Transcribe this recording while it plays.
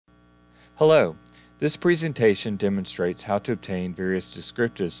Hello, this presentation demonstrates how to obtain various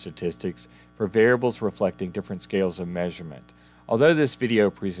descriptive statistics for variables reflecting different scales of measurement. Although this video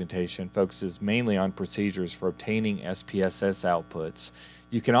presentation focuses mainly on procedures for obtaining SPSS outputs,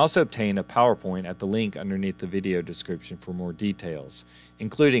 you can also obtain a PowerPoint at the link underneath the video description for more details,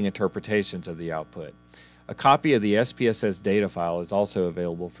 including interpretations of the output. A copy of the SPSS data file is also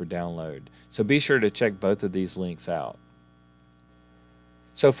available for download, so be sure to check both of these links out.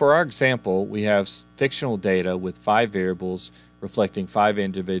 So for our example, we have fictional data with 5 variables reflecting 5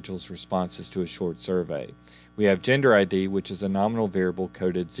 individuals' responses to a short survey. We have gender ID, which is a nominal variable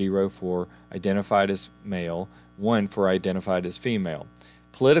coded 0 for identified as male, 1 for identified as female.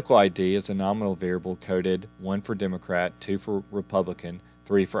 Political ID is a nominal variable coded 1 for Democrat, 2 for Republican,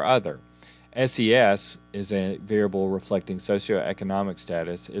 3 for other. SES is a variable reflecting socioeconomic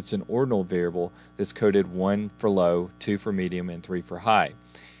status. It's an ordinal variable that's coded 1 for low, 2 for medium, and 3 for high.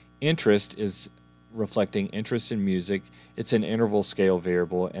 Interest is reflecting interest in music. It's an interval scale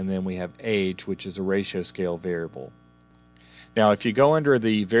variable, and then we have age, which is a ratio scale variable. Now, if you go under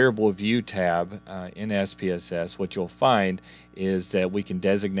the Variable View tab in SPSS, what you'll find is that we can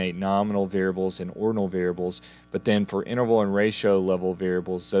designate nominal variables and ordinal variables, but then for interval and ratio level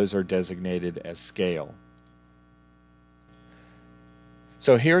variables, those are designated as scale.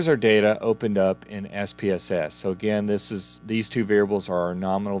 So here's our data opened up in SPSS. So again, these two variables are our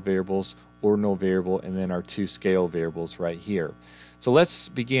nominal variables, ordinal variable, and then our 2 scale variables right here. So let's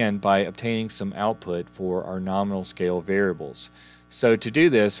begin by obtaining some output for our nominal scale variables. So to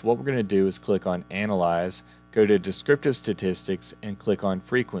do this, what we're going to do is click on Analyze, go to Descriptive Statistics, and click on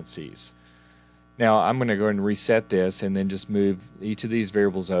Frequencies. Now I'm going to go ahead and reset this and then just move each of these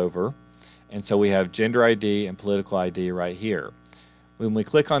variables over. And so we have Gender ID and Political ID right here. When we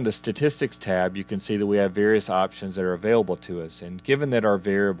click on the Statistics tab, you can see that we have various options that are available to us. And given that our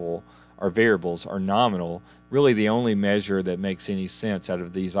variables are nominal, really the only measure that makes any sense out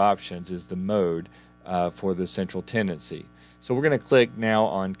of these options is the mode for the central tendency. So we're going to click now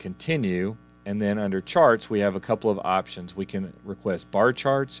on Continue, and then under Charts we have a couple of options. We can request bar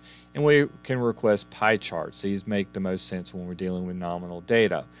charts and we can request pie charts. These make the most sense when we're dealing with nominal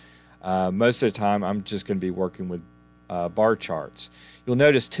data. Most of the time I'm just going to be working with bar charts. You'll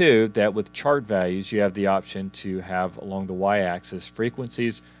notice too that with chart values you have the option to have along the y-axis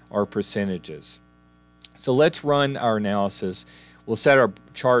frequencies or percentages. So let's run our analysis. We'll set our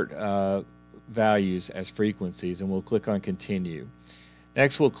chart values as frequencies and we'll click on Continue.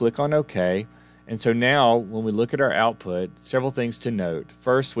 Next we'll click on OK, and so now when we look at our output, several things to note.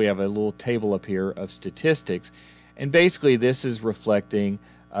 First, we have a little table up here of statistics, and basically this is reflecting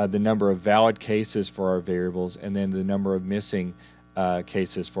the number of valid cases for our variables and then the number of missing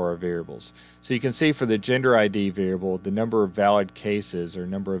cases for our variables. So you can see for the gender ID variable, the number of valid cases or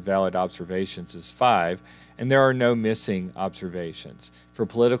number of valid observations is 5, and there are no missing observations. For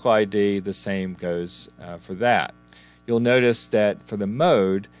political ID, the same goes for that. You'll notice that for the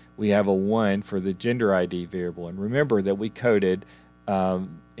mode, we have a 1 for the gender ID variable, and remember that we coded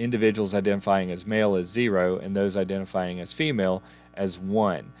individuals identifying as male as 0 and those identifying as female as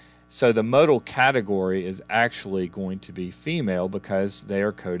 1. So the modal category is actually going to be female because they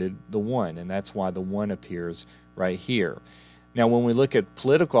are coded the 1, and that's why the 1 appears right here. Now when we look at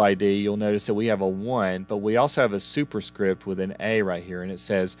political ID, you'll notice that we have a 1, but we also have a superscript with an A right here, and it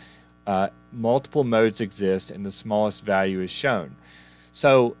says multiple modes exist and the smallest value is shown.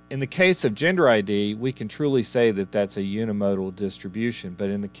 So in the case of gender ID, we can truly say that that's a unimodal distribution, but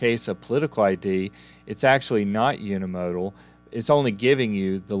in the case of political ID, it's actually not unimodal. It's only giving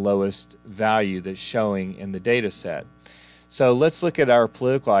you the lowest value that's showing in the data set. So let's look at our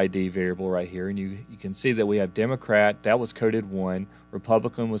political ID variable right here, and you can see that we have Democrat, that was coded 1,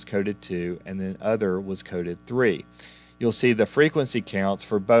 Republican was coded 2, and then other was coded 3. You'll see the frequency counts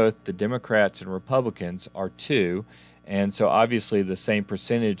for both the Democrats and Republicans are 2, and so obviously the same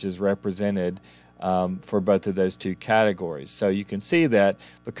percentage is represented for both of those 2 categories. So you can see that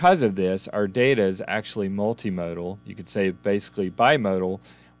because of this, our data is actually multimodal. You could say basically bimodal,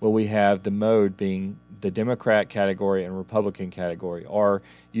 where we have the mode being the Democrat category and Republican category, or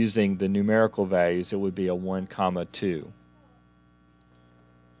using the numerical values, it would be a 1, 2.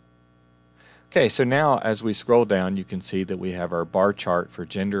 Okay, so now as we scroll down, you can see that we have our bar chart for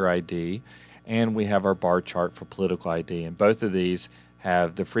gender ID and we have our bar chart for political ID, and both of these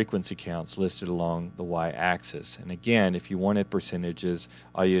have the frequency counts listed along the y-axis. And again, if you wanted percentages,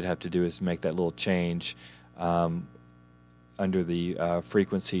 all you'd have to do is make that little change under the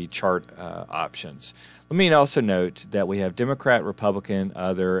frequency chart options. Let me also note that we have Democrat, Republican,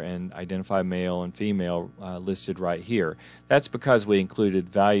 other, and identify male and female listed right here. That's because we included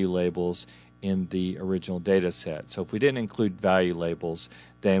value labels in the original data set. So if we didn't include value labels,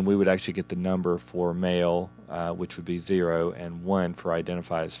 then we would actually get the number for male, which would be 0, and 1 for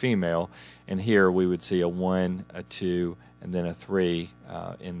identify as female. And here we would see a 1, a 2, and then a 3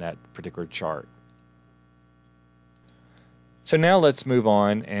 in that particular chart. So now let's move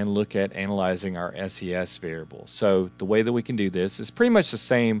on and look at analyzing our SES variables. So the way that we can do this is pretty much the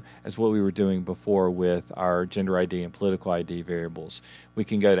same as what we were doing before with our gender ID and political ID variables. We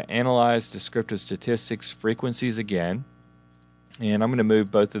can go to Analyze, Descriptive Statistics, Frequencies again, and I'm going to move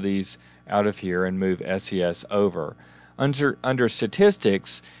both of these out of here and move SES over. Under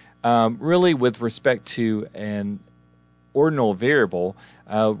Statistics, really with respect to an ordinal variable,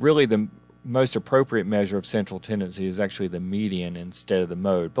 really the most appropriate measure of central tendency is actually the median instead of the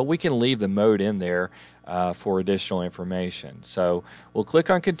mode, but we can leave the mode in there for additional information. So we'll click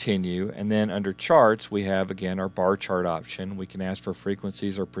on Continue, and then under Charts we have again our bar chart option. We can ask for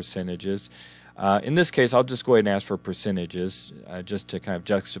frequencies or percentages. In this case I'll just go ahead and ask for percentages just to kind of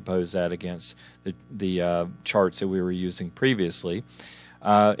juxtapose that against the charts that we were using previously.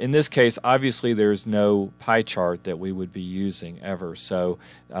 In this case, obviously there's no pie chart that we would be using ever, so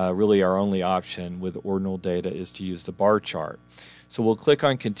really our only option with ordinal data is to use the bar chart. So we'll click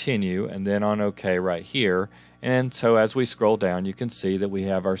on Continue and then on OK right here, and so as we scroll down you can see that we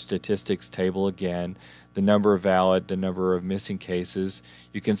have our statistics table again, the number of valid, the number of missing cases.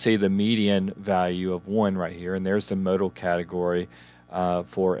 You can see the median value of 1 right here, and there's the modal category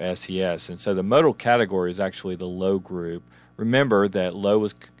for SES. And so the modal category is actually the low group. Remember that low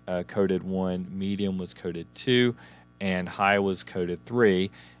was coded 1, medium was coded 2, and high was coded 3.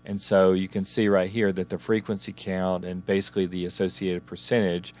 And so you can see right here that the frequency count and basically the associated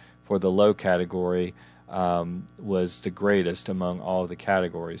percentage for the low category was the greatest among all of the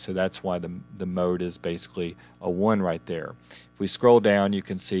categories. So that's why the mode is basically a 1 right there. If we scroll down, you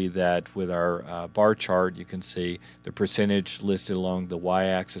can see that with our bar chart, you can see the percentage listed along the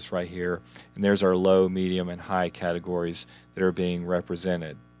y-axis right here, and there's our low, medium, and high categories that are being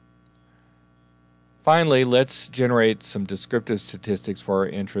represented. Finally, let's generate some descriptive statistics for our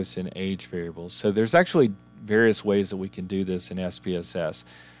interest in age variables. So there's actually various ways that we can do this in SPSS.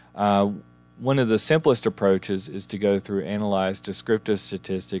 One of the simplest approaches is to go through Analyze Descriptive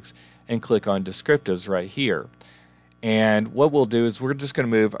Statistics and click on Descriptives right here. And what we'll do is we're just going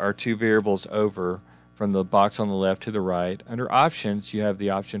to move our two variables over from the box on the left to the right. Under Options, you have the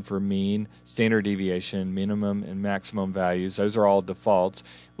option for mean, standard deviation, minimum, and maximum values. Those are all defaults.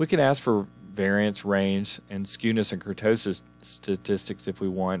 We can ask for variance, range, and skewness and kurtosis statistics if we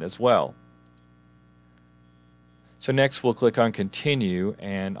want as well. So next we'll click on Continue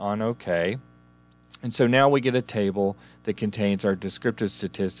and on OK. And so now we get a table that contains our descriptive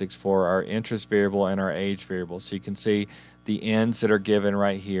statistics for our interest variable and our age variable. So you can see the ends that are given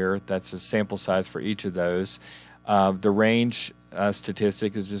right here. That's a sample size for each of those. The range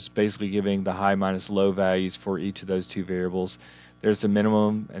statistic is just basically giving the high minus low values for each of those two variables. There's the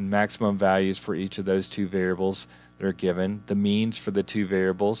minimum and maximum values for each of those two variables that are given. The means for the two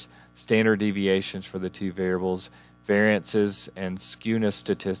variables, standard deviations for the two variables, variances and skewness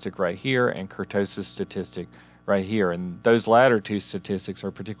statistic right here, and kurtosis statistic right here. And those latter two statistics are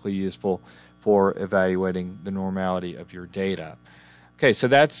particularly useful for evaluating the normality of your data. Okay, so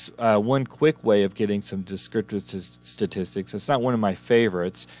that's one quick way of getting some descriptive statistics. It's not one of my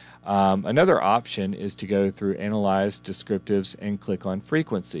favorites. Another option is to go through Analyze Descriptives and click on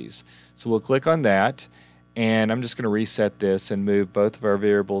Frequencies. So we'll click on that, and I'm just going to reset this and move both of our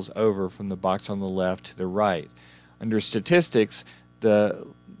variables over from the box on the left to the right. Under Statistics, the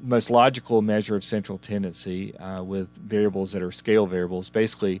most logical measure of central tendency with variables that are scale variables,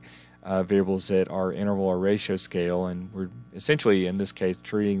 basically variables that are interval or ratio scale, and we're essentially in this case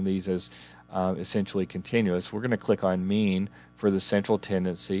treating these as essentially continuous. We're going to click on mean for the central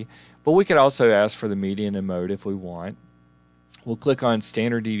tendency, but we could also ask for the median and mode if we want. We'll click on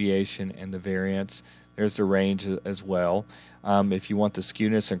standard deviation and the variance. There's the range as well. If you want the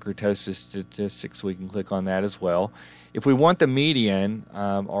skewness and kurtosis statistics, we can click on that as well. If we want the median,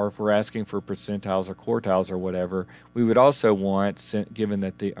 or if we're asking for percentiles or quartiles or whatever, we would also want, given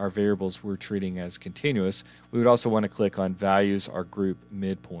that our variables we're treating as continuous, we would also want to click on values or group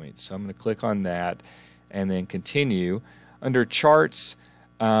midpoints. So I'm going to click on that and then continue. Under charts,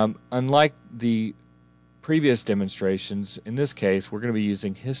 unlike the previous demonstrations, in this case we're going to be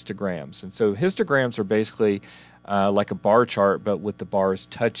using histograms, and so histograms are basically like a bar chart but with the bars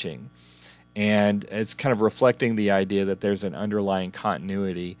touching. And it's kind of reflecting the idea that there's an underlying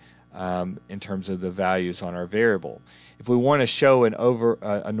continuity in terms of the values on our variable. If we want to show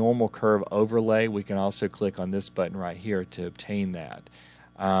a normal curve overlay, we can also click on this button right here to obtain that.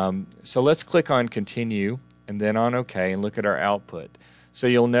 So let's click on Continue and then on OK and look at our output. So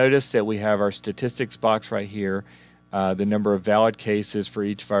you'll notice that we have our statistics box right here, the number of valid cases for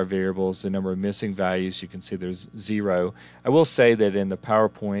each of our variables, the number of missing values. You can see there's 0. I will say that in the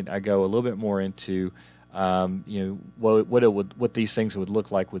PowerPoint I go a little bit more into what these things would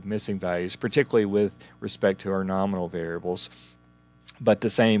look like with missing values, particularly with respect to our nominal variables. But the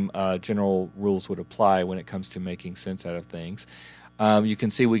same general rules would apply when it comes to making sense out of things. You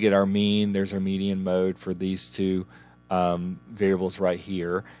can see we get our mean. There's our median mode for these two variables right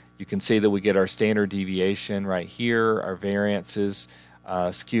here. You can see that we get our standard deviation right here, our variances,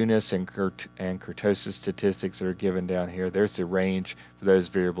 skewness and kurtosis statistics that are given down here. There's the range for those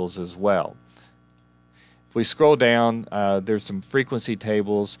variables as well. If we scroll down, there's some frequency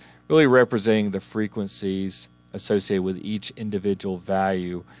tables really representing the frequencies associated with each individual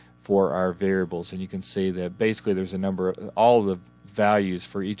value for our variables. And you can see that basically there's a number of, all the values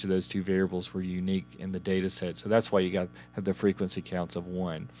for each of those two variables were unique in the data set. So that's why you have the frequency counts of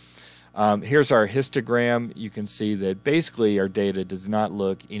 1. Here's our histogram. You can see that basically our data does not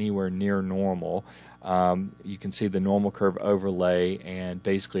look anywhere near normal. You can see the normal curve overlay, and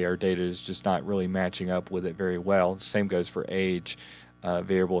basically our data is just not really matching up with it very well. The same goes for age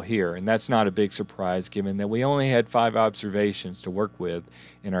variable here, and that's not a big surprise given that we only had 5 observations to work with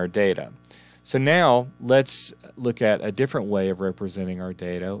in our data. So now let's look at a different way of representing our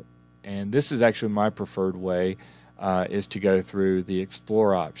data, and this is actually my preferred way, is to go through the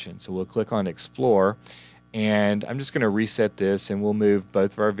Explore option. So we'll click on Explore, and I'm just going to reset this, and we'll move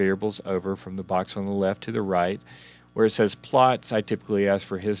both of our variables over from the box on the left to the right. Where it says plots, I typically ask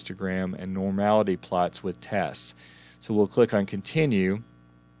for histogram and normality plots with tests. So we'll click on Continue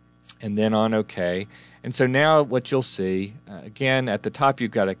and then on OK. And so now what you'll see, again, at the top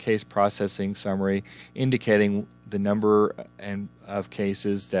you've got a case processing summary indicating the number of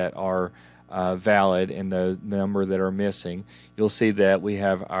cases that are valid and the number that are missing. You'll see that we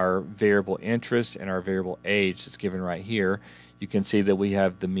have our variable interest and our variable age that's given right here. You can see that we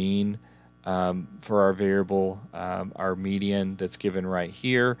have the mean for our variable, our median that's given right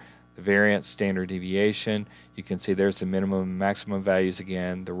here, the variance, standard deviation. You can see there's the minimum and maximum values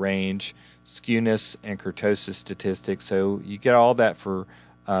again, the range, skewness, and kurtosis statistics. So you get all that for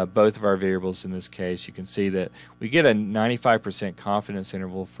both of our variables in this case. You can see that we get a 95% confidence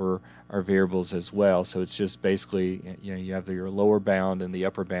interval for our variables as well. So it's just basically, you have your lower bound and the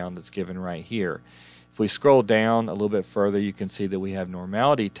upper bound that's given right here. If we scroll down a little bit further, you can see that we have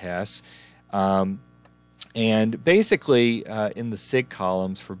normality tests. And basically, in the SIG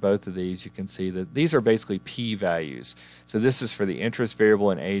columns for both of these, you can see that these are basically p-values. So this is for the interest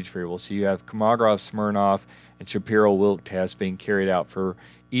variable and age variable. So you have Kolmogorov, Smirnov, and Shapiro-Wilk tests being carried out for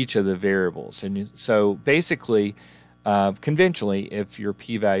each of the variables. And so basically, conventionally, if your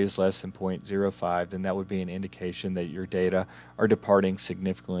p-value is less than 0.05, then that would be an indication that your data are departing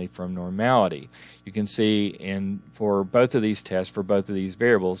significantly from normality. You can see for both of these tests, for both of these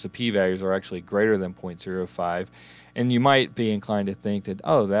variables, the p-values are actually greater than 0.05, and you might be inclined to think that,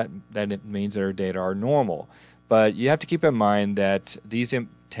 oh, that means that our data are normal. But you have to keep in mind that these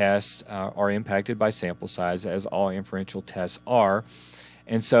tests are impacted by sample size, as all inferential tests are,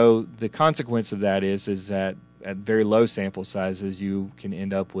 and so the consequence of that is that at very low sample sizes, you can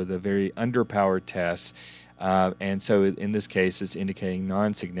end up with a very underpowered test. And so in this case, it's indicating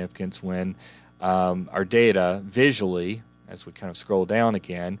non-significance when our data visually, as we kind of scroll down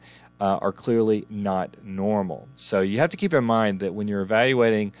again, are clearly not normal. So you have to keep in mind that when you're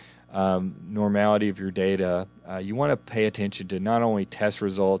evaluating normality of your data, you want to pay attention to not only test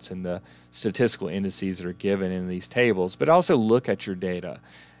results and the statistical indices that are given in these tables, but also look at your data.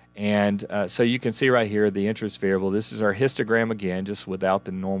 And so you can see right here the interest variable. This is our histogram again, just without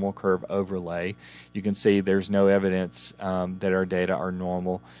the normal curve overlay. You can see there's no evidence that our data are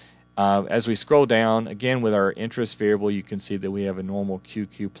normal. As we scroll down, again with our interest variable, you can see that we have a normal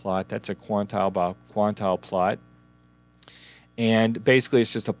QQ plot. That's a quantile by quantile plot. And basically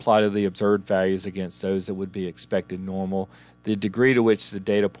it's just a plot of the observed values against those that would be expected normal. The degree to which the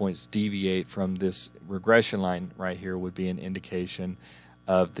data points deviate from this regression line right here would be an indication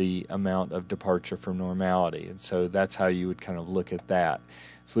of the amount of departure from normality. And so that's how you would kind of look at that.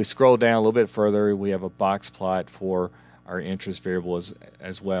 So we scroll down a little bit further, we have a box plot for our interest variable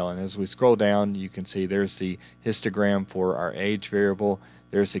as well. And as we scroll down, you can see there's the histogram for our age variable,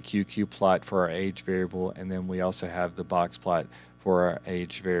 there's the QQ plot for our age variable, and then we also have the box plot for our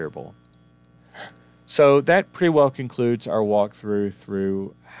age variable. So that pretty well concludes our walkthrough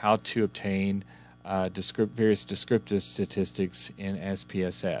through how to obtain various descriptive statistics in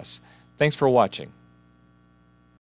SPSS. Thanks for watching.